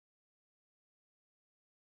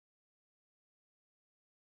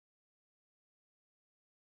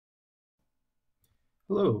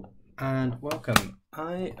Hello and welcome.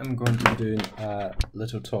 I am going to be doing a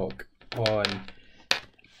little talk on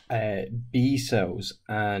B cells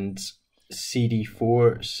and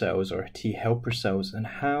CD4 cells or T helper cells and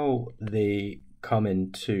how they come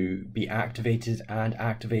in to be activated and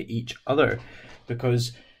activate each other,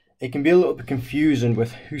 because it can be a little bit confusing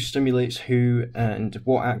with who stimulates who and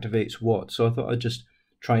what activates what. So I thought I'd just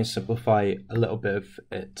try and simplify a little bit of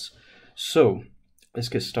it. So let's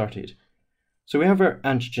get started. So we have our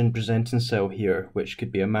antigen presenting cell here, which could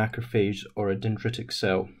be a macrophage or a dendritic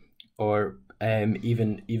cell, or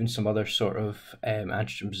even some other sort of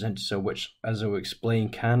antigen presenting cell, which, as I will explain,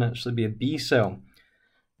 can actually be a B cell.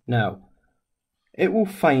 Now, it will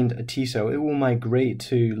find a T cell, it will migrate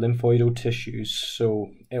to lymphoidal tissues,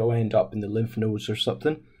 so it will end up in the lymph nodes or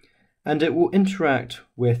something, and it will interact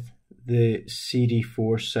with the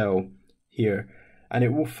CD4 cell here, and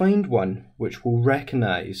it will find one which will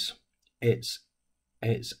recognize its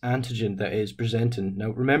antigen that is presenting.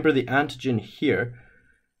 Now remember, the antigen here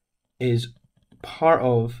is part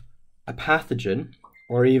of a pathogen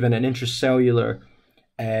or even an intracellular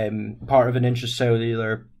part of an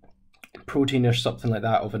intracellular protein or something like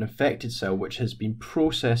that of an infected cell, which has been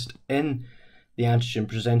processed in the antigen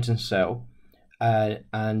presenting cell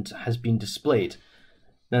and has been displayed.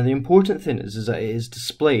 Now the important thing is that it is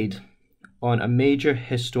displayed on a major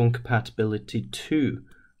histone compatibility 2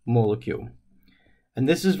 molecule, and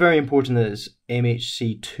this is very important that it's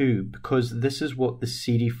MHC2, because this is what the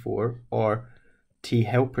CD4 or T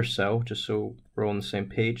helper cell, just so we're on the same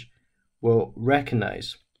page, will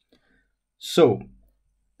recognize. So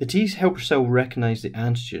the T helper cell will recognize the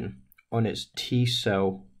antigen on its T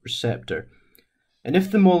cell receptor, and if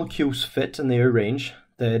the molecules fit and they arrange,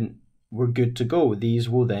 then we're good to go. These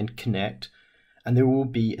will then connect and there will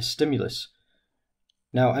be a stimulus.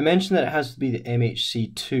 Now, I mentioned that it has to be the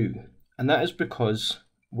MHC2, and that is because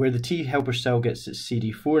where the T helper cell gets its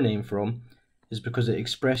CD4 name from is because it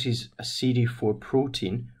expresses a CD4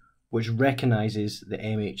 protein which recognizes the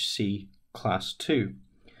MHC class 2.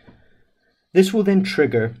 This will then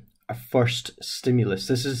trigger a first stimulus.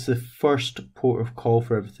 This is the first port of call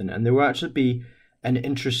for everything, and there will actually be an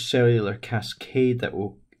intracellular cascade that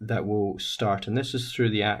will start, and this is through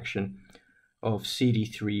the action of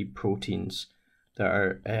CD3 proteins that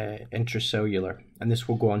are intracellular, and this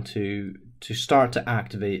will go on to start to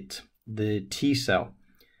activate the T cell.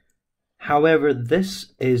 However,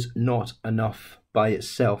 this is not enough by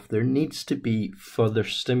itself. There needs to be further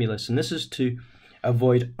stimulus, and this is to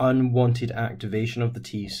avoid unwanted activation of the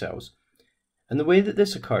T cells. And the way that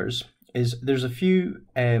this occurs is there's a few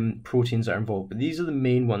proteins that are involved, but these are the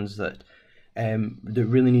main ones that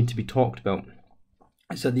really need to be talked about.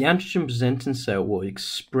 So the antigen presenting cell will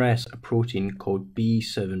express a protein called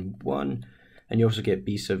B7-1, and you also get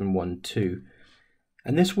B7-1-2,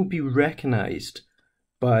 and this will be recognized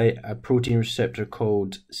by a protein receptor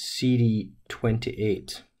called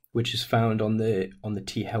CD28, which is found on the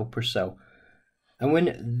T helper cell. And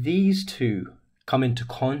when these two come into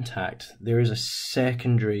contact, there is a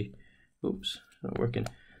secondary, oops, not working.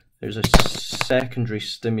 There's a secondary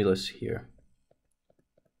stimulus here.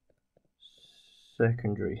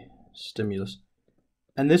 Secondary stimulus,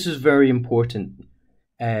 and this is very important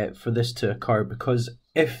for this to occur, because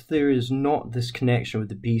if there is not this connection with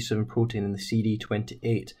the B7 protein and the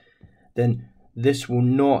CD28, then this will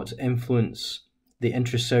not influence the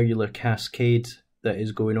intracellular cascade that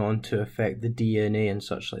is going on to affect the DNA and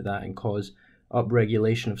such like that, and cause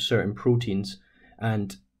upregulation of certain proteins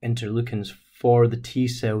and interleukins for the T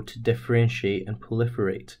cell to differentiate and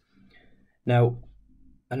proliferate. Now,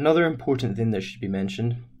 another important thing that should be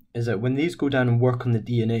mentioned is that when these go down and work on the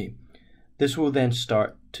DNA, this will then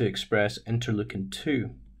start to express interleukin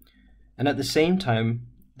 2. And at the same time,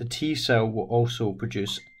 the T cell will also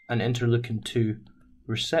produce an interleukin 2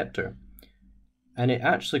 receptor. And it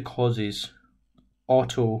actually causes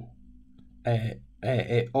it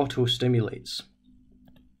auto-stimulates.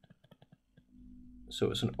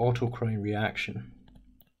 So it's an autocrine reaction.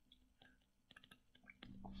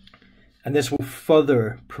 And this will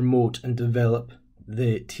further promote and develop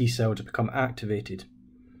the T cell to become activated.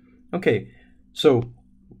 Okay, so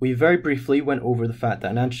we very briefly went over the fact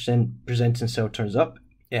that an antigen presenting cell turns up.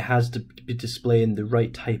 It has to be displaying the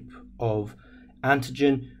right type of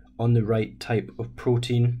antigen on the right type of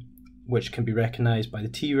protein, which can be recognized by the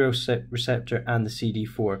T receptor and the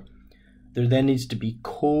CD4. There then needs to be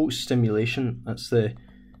co-stimulation. That's the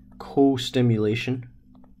co-stimulation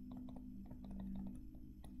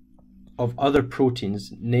of other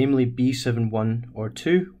proteins, namely B7-1 or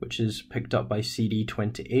 2, which is picked up by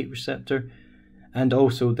CD28 receptor, and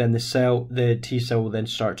also then the T cell will then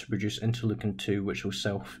start to produce interleukin-2, which will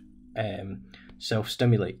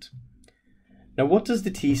self-stimulate. Now, what does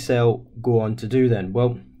the T cell go on to do then?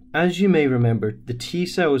 Well, as you may remember, the T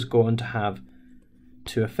cells go on to have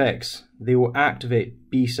two effects. They will activate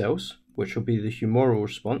B cells, which will be the humoral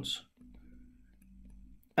response,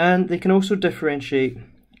 and they can also differentiate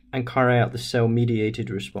and carry out the cell-mediated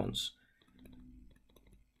response.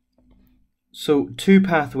 So two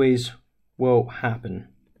pathways will happen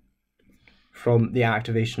from the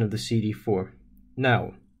activation of the CD4.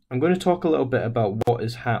 Now, I'm going to talk a little bit about what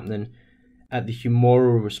is happening at the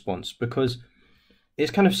humoral response, because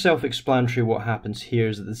it's kind of self-explanatory. What happens here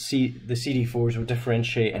is that the CD4s will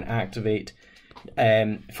differentiate and activate,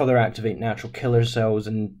 further activate natural killer cells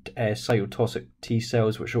and cytotoxic T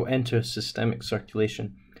cells, which will enter systemic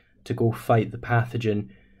circulation to go fight the pathogen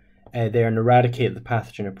there and eradicate the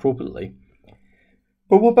pathogen appropriately.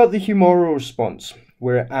 But what about the humoral response,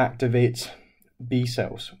 where it activates B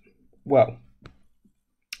cells? Well,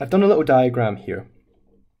 I've done a little diagram here,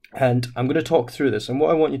 and I'm going to talk through this. And what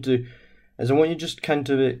I want you to do is I want you just kind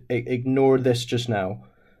of ignore this just now.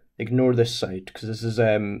 Ignore this side, because this is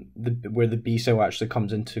where the B cell actually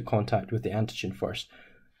comes into contact with the antigen first.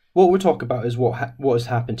 What we're talking about is what has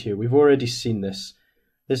happened here. We've already seen this.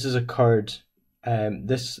 This has occurred.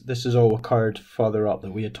 This has all occurred further up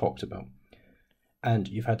that we had talked about. And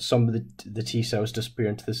you've had some of the T cells disappear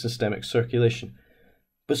into the systemic circulation,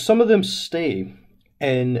 but some of them stay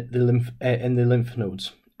in the lymph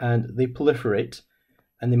nodes, and they proliferate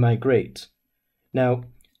and they migrate. Now,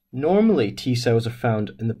 normally T cells are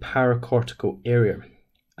found in the paracortical area,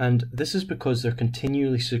 and this is because they're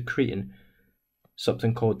continually secreting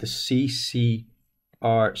something called the CCR7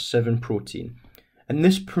 protein, and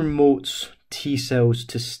this promotes T cells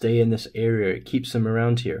to stay in this area. It keeps them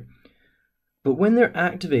around here. But when they're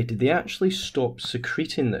activated, they actually stop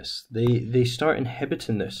secreting this. They start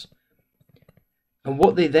inhibiting this. And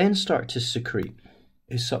what they then start to secrete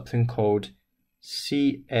is something called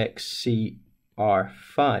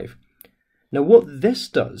CXCR5. Now, what this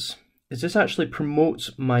does is this actually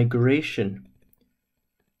promotes migration.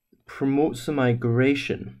 Promotes the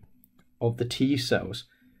migration of the T cells.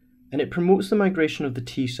 And it promotes the migration of the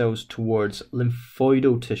T cells towards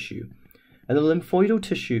lymphoidal tissue. And the lymphoidal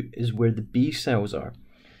tissue is where the B cells are.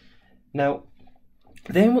 Now,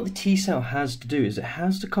 then what the T cell has to do is it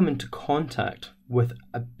has to come into contact with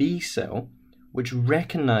a B cell, which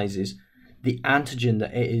recognizes the antigen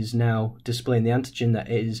that it is now displaying, the antigen that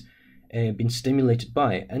it is been stimulated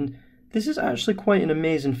by. And this is actually quite an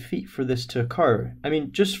amazing feat for this to occur. I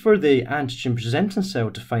mean, just for the antigen presenting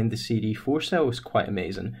cell to find the CD4 cell is quite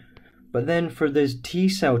amazing. But then for this T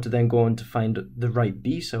cell to then go on to find the right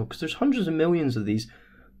B cell, because there's hundreds of millions of these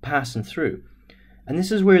passing through. And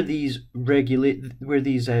this is where these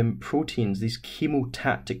proteins, these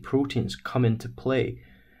chemotactic proteins, come into play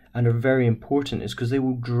and are very important, is because they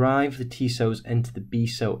will drive the T cells into the B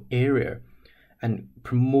cell area and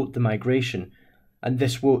promote the migration. And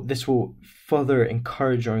this will further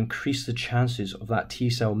encourage or increase the chances of that T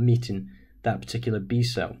cell meeting that particular B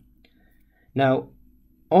cell. Now,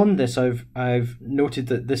 on this, I've noted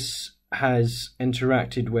that this has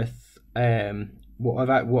interacted with what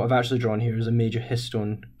I've actually drawn here is a major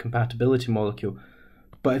histone compatibility molecule.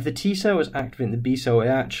 But if the T cell is activating the B cell, it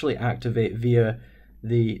actually activate via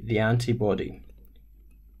the antibody.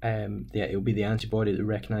 It will be the antibody that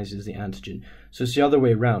recognizes the antigen. So it's the other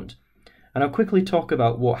way around. And I'll quickly talk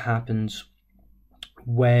about what happens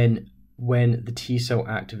when the T cell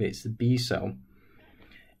activates the B cell.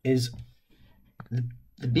 Is the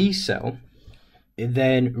B cell, it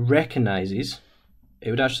then recognizes,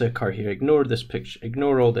 it would actually occur here, ignore this picture,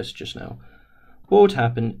 ignore all this just now. What would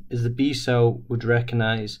happen is the B cell would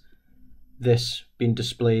recognize this being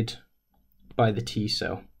displayed by the T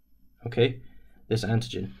cell, okay, this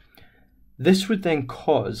antigen. This would then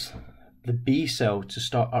cause the B cell to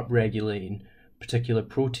start upregulating a particular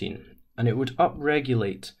protein, and it would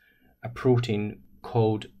upregulate a protein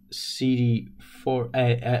called CD4,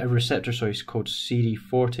 a receptor, called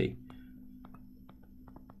CD40.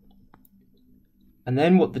 And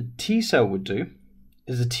then what the T cell would do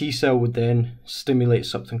is the T cell would then stimulate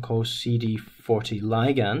something called CD40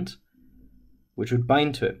 ligand, which would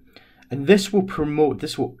bind to it. And this will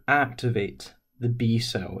activate the B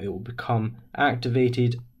cell. It will become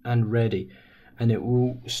activated and ready, and it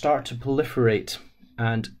will start to proliferate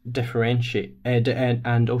and differentiate,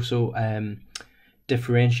 and also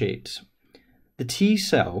differentiate. The T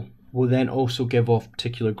cell will then also give off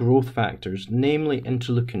particular growth factors, namely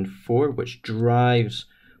interleukin-4, which drives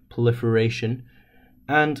proliferation,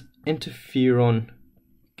 and interferon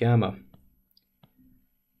gamma.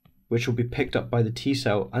 which will be picked up by the T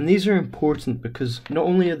cell. And these are important because not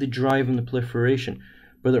only are they driving the proliferation,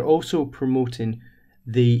 but they're also promoting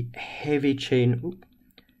the heavy chain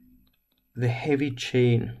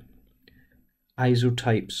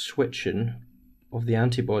isotype switching of the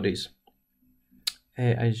antibodies.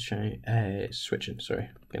 Switching, sorry,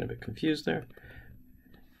 getting a bit confused there.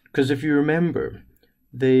 Because if you remember,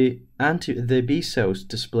 the B cells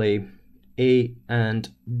display A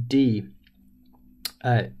and D.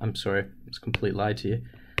 I'm sorry, it's a complete lie to you.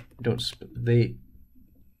 They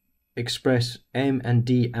express M and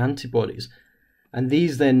D antibodies, and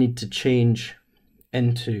these then need to change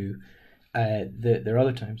into their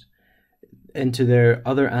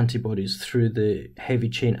other antibodies through the heavy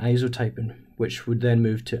chain isotyping, which would then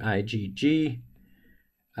move to IgG,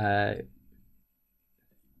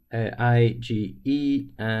 IgE,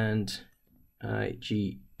 and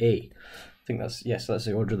IgA. I think that's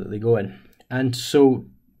the order that they go in. And so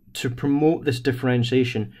to promote this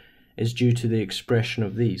differentiation is due to the expression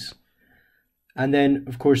of these. And then,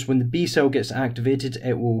 of course, when the B cell gets activated,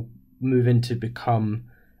 it will move into become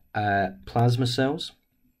plasma cells.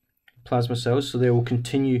 So they will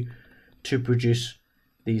continue to produce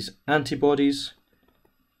these antibodies,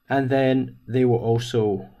 and then they will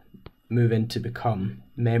also move into become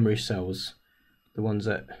memory cells, the ones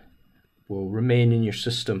that will remain in your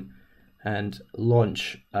system and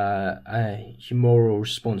launch a humoral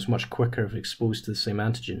response much quicker if exposed to the same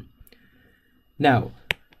antigen. Now,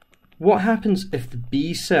 what happens if the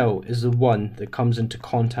B cell is the one that comes into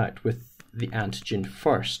contact with the antigen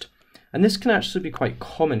first? And this can actually be quite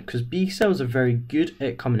common because B cells are very good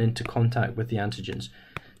at coming into contact with the antigens.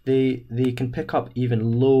 They can pick up even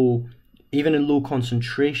in low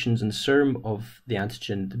concentrations in the serum of the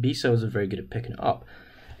antigen. The B cells are very good at picking it up.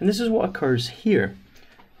 And this is what occurs here,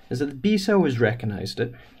 is that the B cell has recognized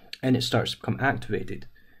it and it starts to become activated.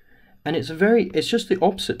 And it's just the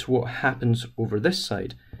opposite to what happens over this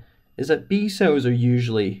side, is that B cells are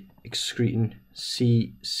usually excreting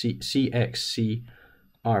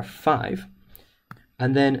CXCR5,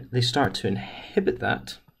 and then they start to inhibit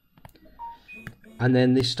that, and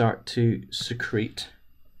then they start to secrete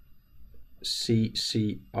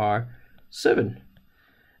CCR7,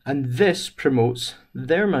 and this promotes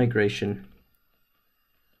their migration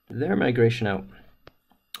out.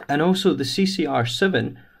 And also the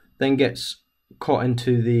CCR7 then gets caught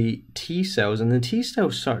into the T cells, and the T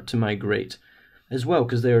cells start to migrate as well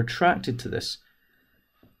because they're attracted to this,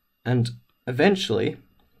 and eventually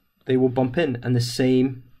they will bump in and the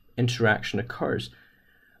same interaction occurs.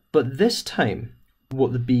 But this time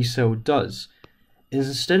what the B cell does is,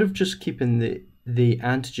 instead of just keeping the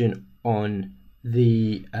antigen on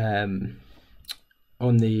the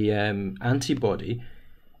antibody,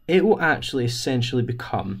 it will actually essentially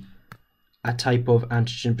become a type of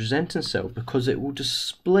antigen presenting cell, because it will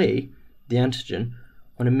display the antigen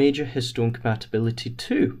on a major histone compatibility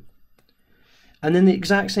 2. And then the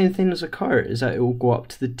exact same thing has occurred, is that it will go up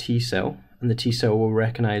to the T cell, and the T cell will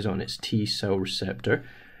recognize on its T cell receptor,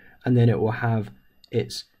 and then it will have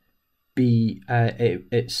its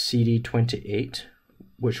CD28,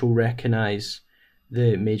 which will recognize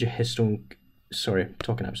the major histone, sorry, I'm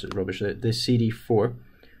talking absolute rubbish, the CD4,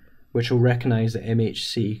 which will recognize the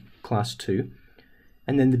MHC class 2,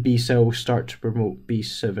 and then the B cell will start to promote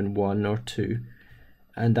B7-1 or 2,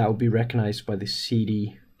 and that will be recognized by the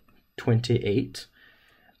CD28,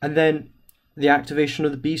 and then the activation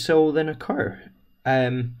of the B cell will then occur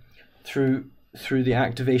through the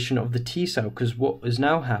activation of the T cell, because what has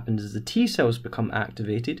now happened is the T cells become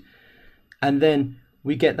activated, and then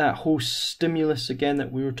we get that whole stimulus again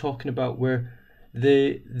that we were talking about, where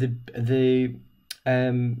the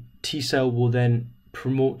T cell will then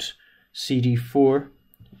promote CD4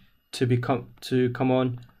 to come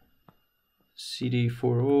on,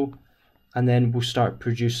 CD4O, and then we'll start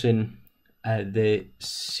producing the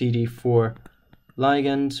CD4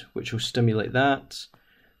 ligand, which will stimulate that,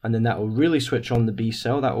 and then that will really switch on the B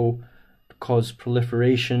cell. That will cause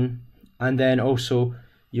proliferation, and then also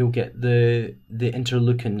you'll get the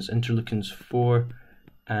interleukins 4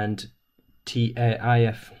 and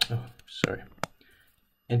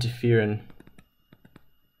interferon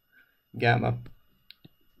gamma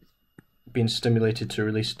being stimulated to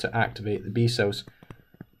release to activate the B cells.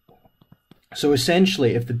 So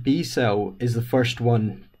essentially, if the B cell is the first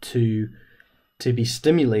one to be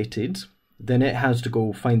stimulated, then it has to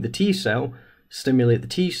go find the T cell, stimulate the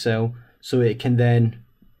T cell, so it can then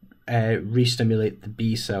re-stimulate the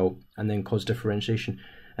B cell and then cause differentiation.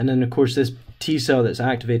 And then of course this T cell that's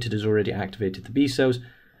activated has already activated the B cells,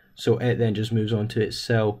 so it then just moves on to its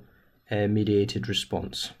cell mediated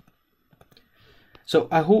response. So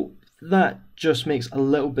I hope that just makes a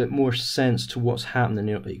little bit more sense to what's happening.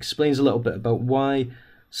 It explains a little bit about why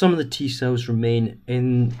some of the T cells remain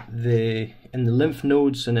in the lymph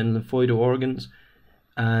nodes and in lymphoidal organs,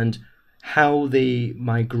 and how they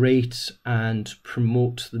migrate and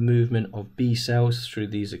promote the movement of B cells through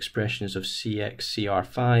these expressions of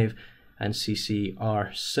CXCR5 and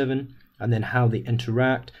CCR7, and then how they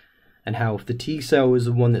interact, and how if the T cell is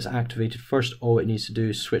the one that's activated first, all it needs to do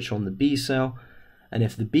is switch on the B cell, and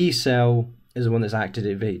if the B cell is the one that's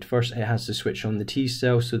activated first, it has to switch on the T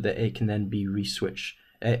cell so that it can then be re-switched,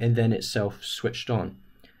 and then itself switched on.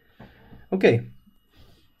 Okay,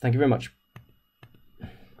 thank you very much.